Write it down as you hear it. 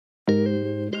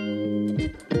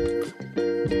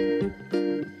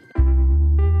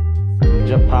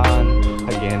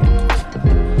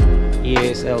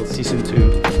EASL Season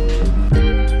 2.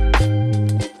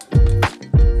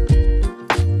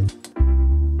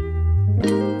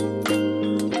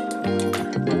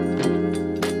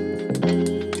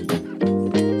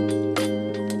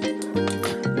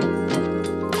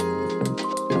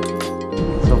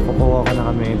 Fukuoka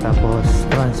na kami, tapos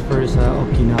transfer sa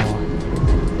Okinawa.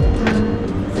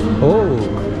 Oh!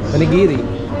 Panigiri!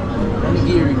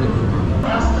 Panigiri!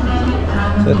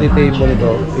 So ito yung table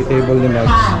ko, yung table ni Max.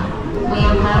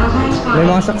 May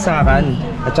mga saksakan,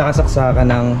 at saka saksakan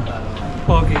ng...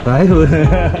 Pogi. Ayun!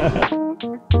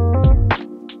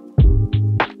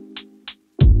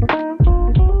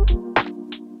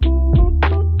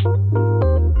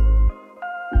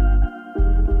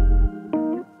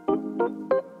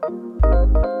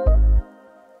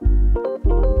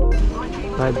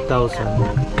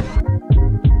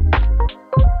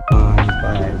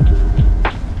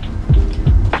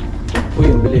 Uy,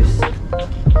 ang bilis.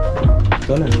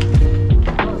 Ito na.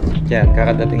 Yan,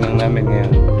 kakadating lang namin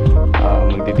ngayon.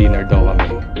 Magdi-dinner daw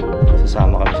kami.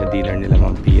 Sasama kami sa dinner nila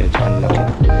Ma'am Pia at saka lang.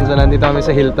 So nandito kami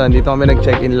sa Hilton. Dito kami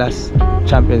nag-check-in last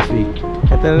Champions Week.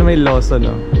 Ito na may Lawson,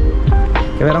 no?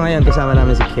 Pero ngayon kasama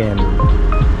namin si Ken.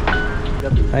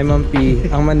 Hi Ma'am P,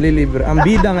 ang manlilibre, ang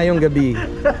bida ngayong gabi.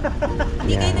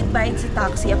 Hindi kayo nagbayad sa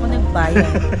taxi, ako nagbayad.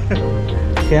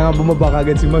 Kaya nga bumaba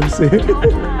kagad si Mags eh.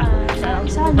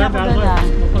 Saan ako gala?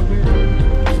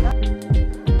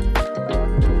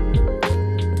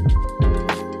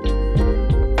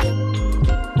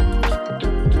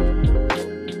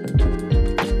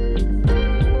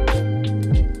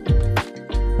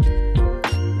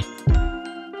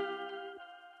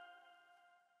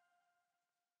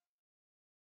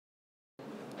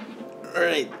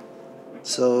 Alright,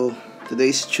 so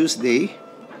today's Tuesday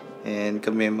and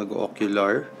kami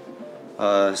mag-ocular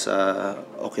sa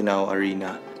Okinawa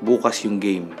Arena. Bukas yung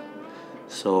game.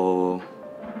 So,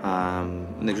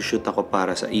 nag-shoot ako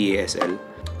para sa EASL.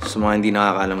 Sa mga hindi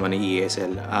nakakaalam mo ng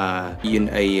EASL, yun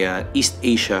ay East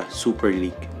Asia Super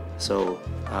League. So,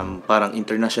 parang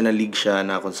international league siya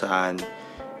na kung saan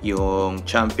yung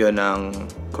champion ng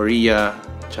Korea,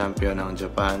 champion ng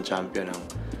Japan, champion ng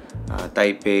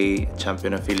Taipei,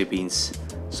 champion ng Philippines.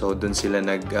 So, dun sila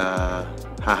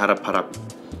nag-haharap-harap.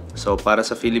 So, para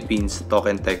sa Philippines,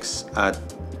 Token Tex at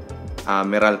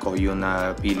Meralco yung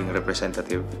napiling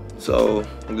representative. So,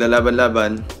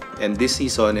 maglalaban-laban. And this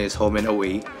season is home and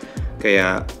away.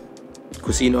 Kaya,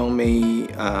 kung sino ang may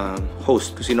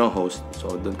host, kung sino ang host.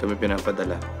 So, doon kami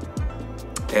pinapadala.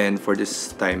 And for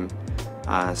this time,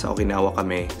 sa Okinawa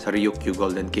kami, sa Ryukyu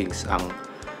Golden Kings ang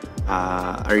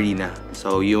arena.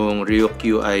 So, yung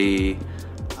Ryukyu ay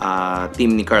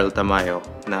team ni Carl Tamayo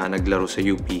na naglaro sa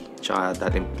UP tsaka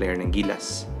dating player ng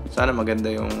Gilas. Sana maganda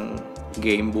yung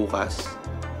game bukas.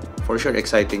 For sure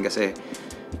exciting kasi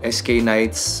SK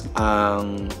Knights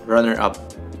ang runner-up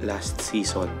last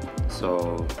season.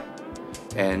 So,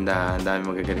 and ang dami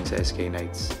magagaling sa SK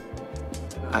Knights.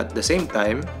 At the same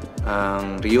time,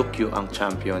 ang Ryukyu ang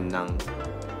champion ng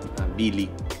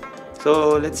B-League.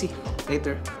 So, let's see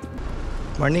later.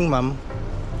 Morning, ma'am.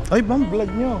 Ay, ma'am,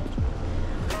 vlog nyo.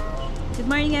 Good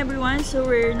morning everyone. So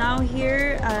we're now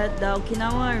here at the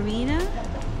Okinawa Arena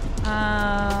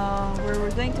where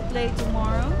we're going to play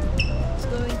tomorrow. It's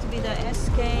going to be the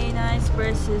SK Knights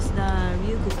versus the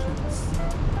Ryukyu Kings.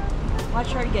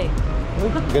 Watch our game.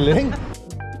 Galing!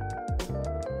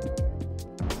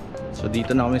 So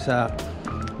dito na kami sa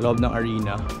loob ng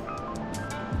arena.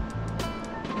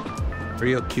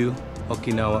 Ryukyu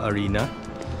Okinawa Arena.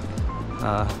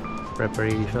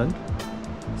 Preparation,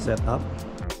 setup.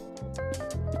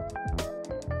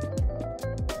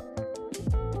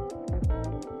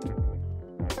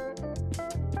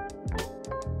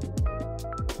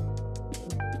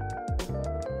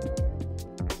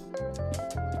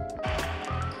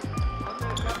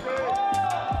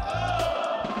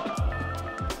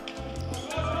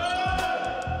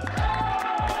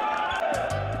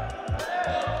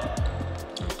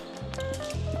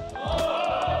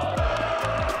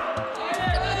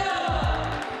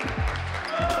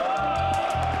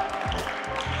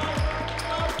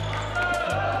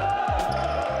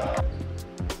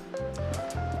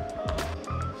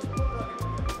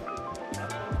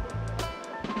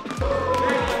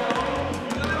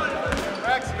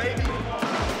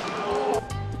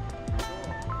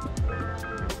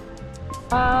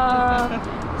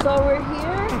 So we're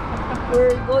here.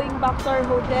 We're going back to our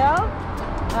hotel.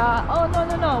 Oh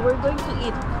no, we're going to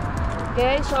eat.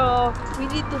 Okay, so we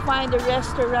need to find a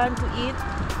restaurant to eat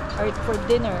or for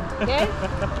dinner. Okay.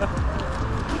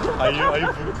 Are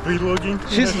you vlogging?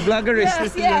 She's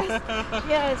vloggerist. Yes.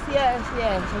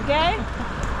 Okay.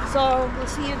 So we'll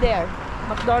see you there.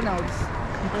 McDonald's.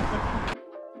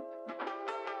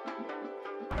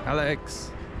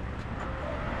 Alex.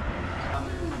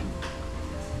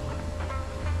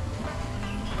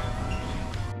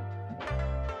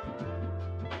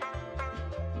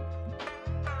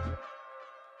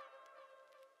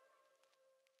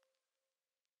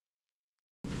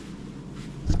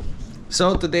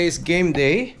 So, today's game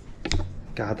day.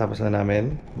 Kakatapos na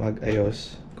namin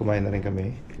mag-ayos. Kumain na rin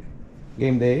kami.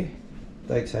 Game day.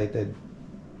 Ito, excited.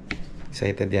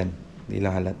 Excited yan. Hindi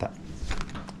lang halata.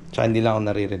 Tsaka hindi lang ako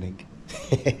naririnig.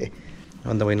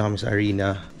 On the way na kami sa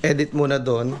arena. Edit muna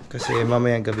doon kasi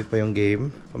mamayang gabi pa yung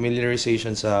game.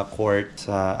 Familiarization sa court.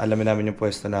 Alamin namin yung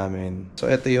pwesto namin. So,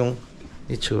 ito yung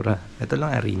itsura. Ito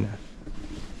lang arena.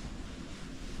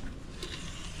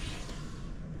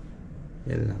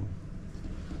 Yan lang.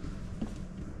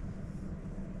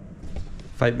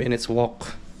 5 minutes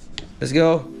walk. Let's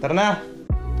go. Tara na!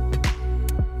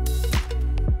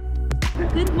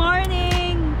 Good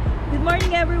morning! Good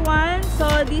morning, everyone. So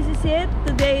this is it.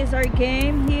 Today is our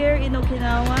game here in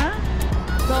Okinawa.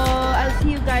 So I'll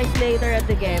see you guys later at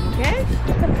the game, okay?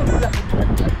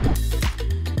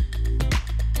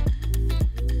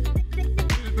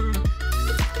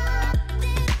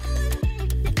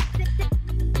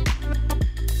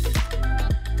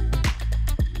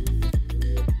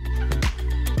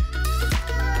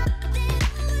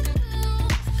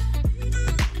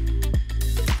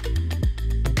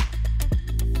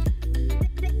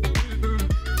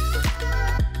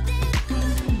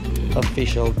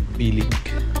 Official B-League.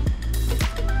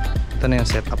 Ito na yung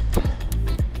setup.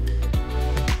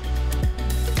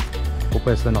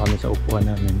 Pupwesto na kami sa upuan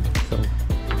namin. So,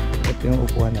 ito yung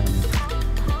upuan namin.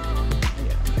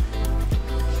 Ayan.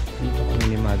 Dito kami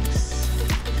ni Mags.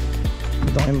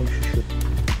 Dito kami mag-shoot.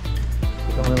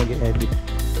 Dito kami mag-edit.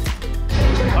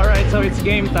 Alright, so it's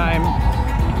game time.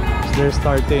 They're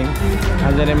starting.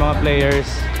 Andyan yung mga players.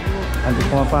 Andyan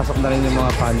pumapasok na rin yung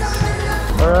mga fans.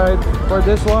 Alright, for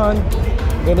this one,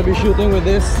 I'm gonna be shooting with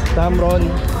this Tamron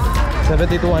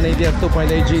 70-180 f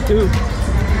 2.8 G2.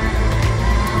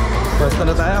 Pwesto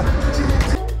na tayo.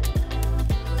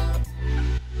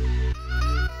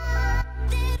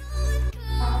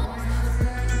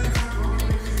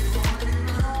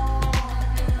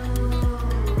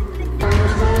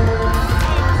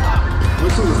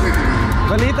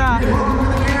 Balita!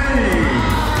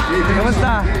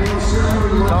 Kamusta?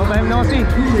 Long time no see.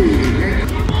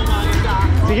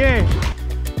 Sige!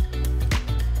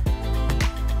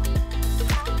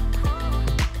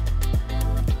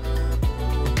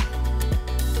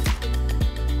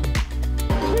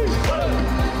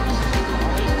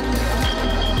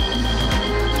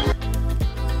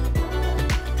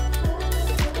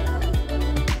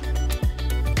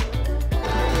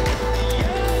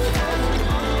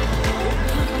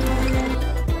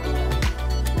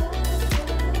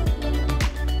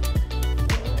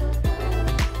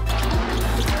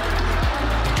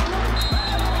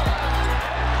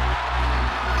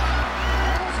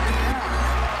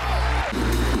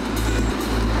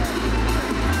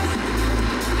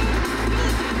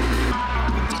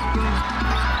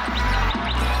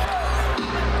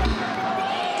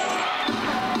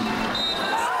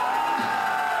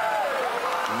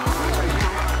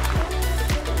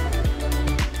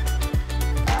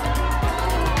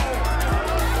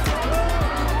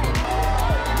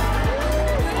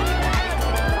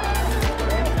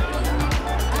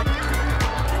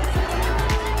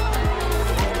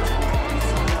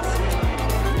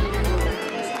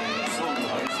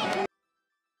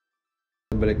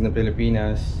 Balik na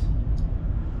Pilipinas.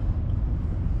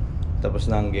 Tapos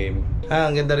na ang game.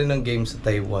 Ang ganda rin ng game sa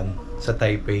Taiwan, sa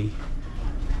Taipei.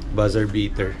 Buzzer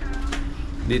beater.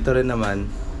 Dito rin naman,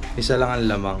 isa lang ang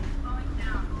lamang.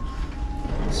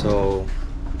 So,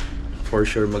 for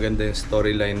sure maganda yung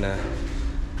storyline na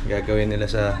gagawin nila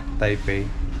sa Taipei.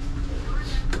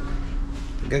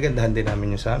 Gagandahan din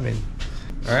namin yung sa amin.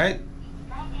 Alright?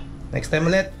 Next time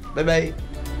ulit. Bye bye!